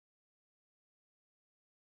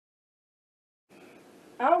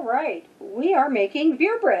All right, we are making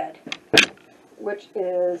beer bread, which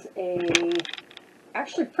is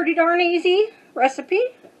actually pretty darn easy recipe,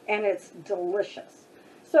 and it's delicious.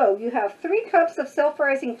 So you have 3 cups of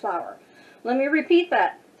self-rising flour. Let me repeat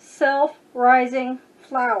that, self-rising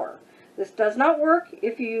flour. This does not work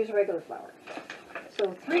if you use regular flour.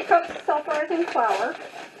 So 3 cups of self-rising flour,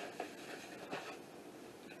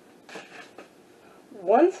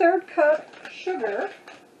 1/3 cup sugar,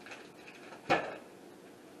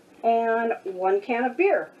 and 1 can of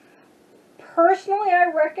beer. Personally, I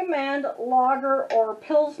recommend lager or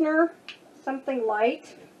Pilsner, something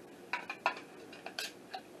light.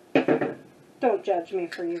 Don't judge me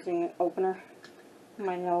for using an opener.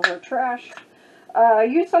 My nails are trash.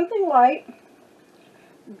 Use something light,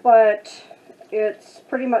 but it's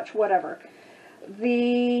pretty much whatever.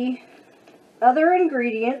 The other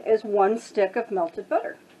ingredient is 1 stick of melted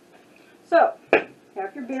butter. So,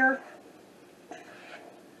 have your beer.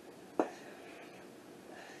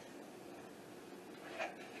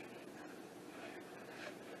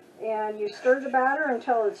 And you stir the batter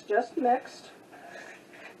until it's just mixed.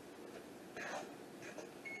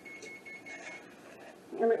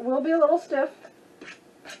 And it will be a little stiff.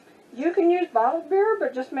 You can use bottled beer,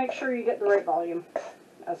 but just make sure you get the right volume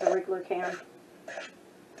as a regular can.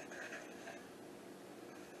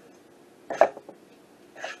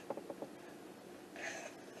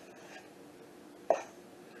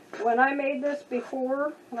 When I made this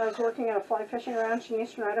before, when I was working at a fly fishing ranch in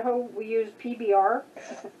eastern Idaho, we used PBR.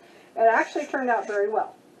 It actually turned out very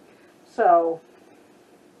well. So,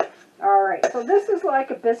 alright, so this is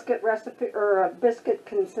like a biscuit recipe, or a biscuit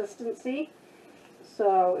consistency.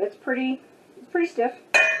 So it's pretty stiff.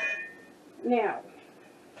 Now,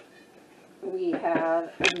 we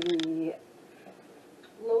have the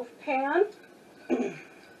loaf pan.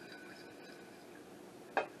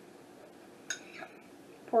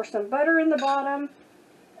 Pour some butter in the bottom.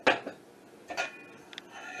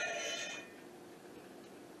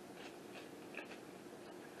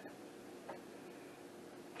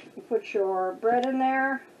 You put your bread in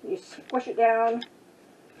there. You squish it down.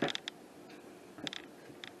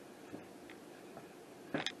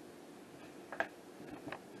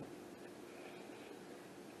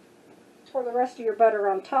 Pour the rest of your butter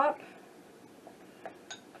on top.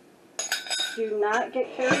 Do not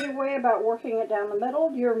get carried away about working it down the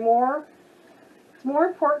middle. It's more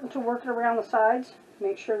important to work it around the sides.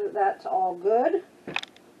 Make sure that that's all good.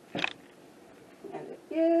 And it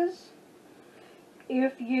is.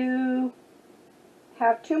 If you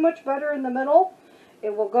have too much butter in the middle,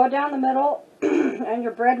 it will go down the middle and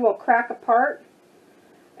your bread will crack apart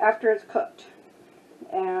after it's cooked.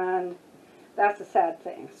 And that's a sad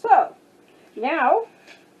thing. So, now,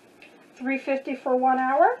 350 for 1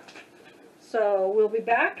 hour. So we'll be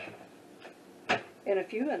back in a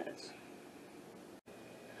few minutes.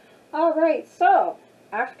 Alright, so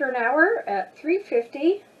after an hour at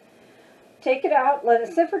 350, take it out, let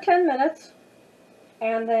it sit for 10 minutes,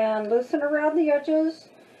 and then loosen around the edges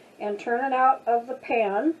and turn it out of the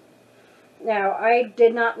pan. Now, I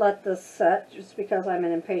did not let this set just because I'm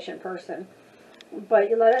an impatient person, but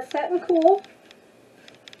you let it set and cool.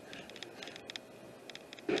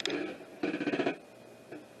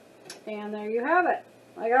 And there you have it.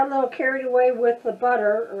 I got a little carried away with the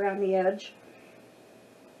butter around the edge,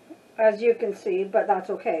 as you can see, but that's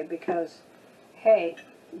okay because, hey,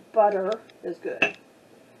 butter is good.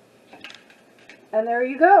 And there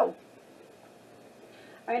you go.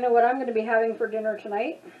 I know what I'm going to be having for dinner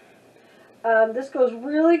tonight. This goes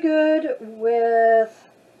really good with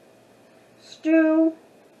stew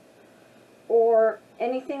or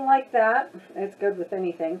anything like that. It's good with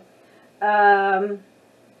anything.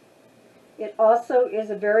 It also is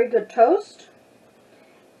a very good toast,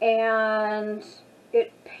 and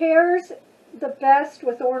it pairs the best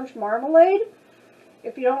with orange marmalade.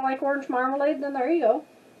 If you don't like orange marmalade, then there you go.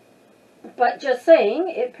 But just saying,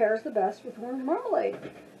 it pairs the best with orange marmalade.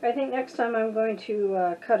 I think next time I'm going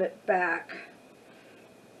to cut it back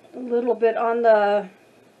a little bit on the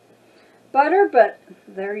butter, but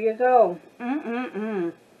there you go.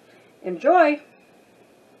 Enjoy!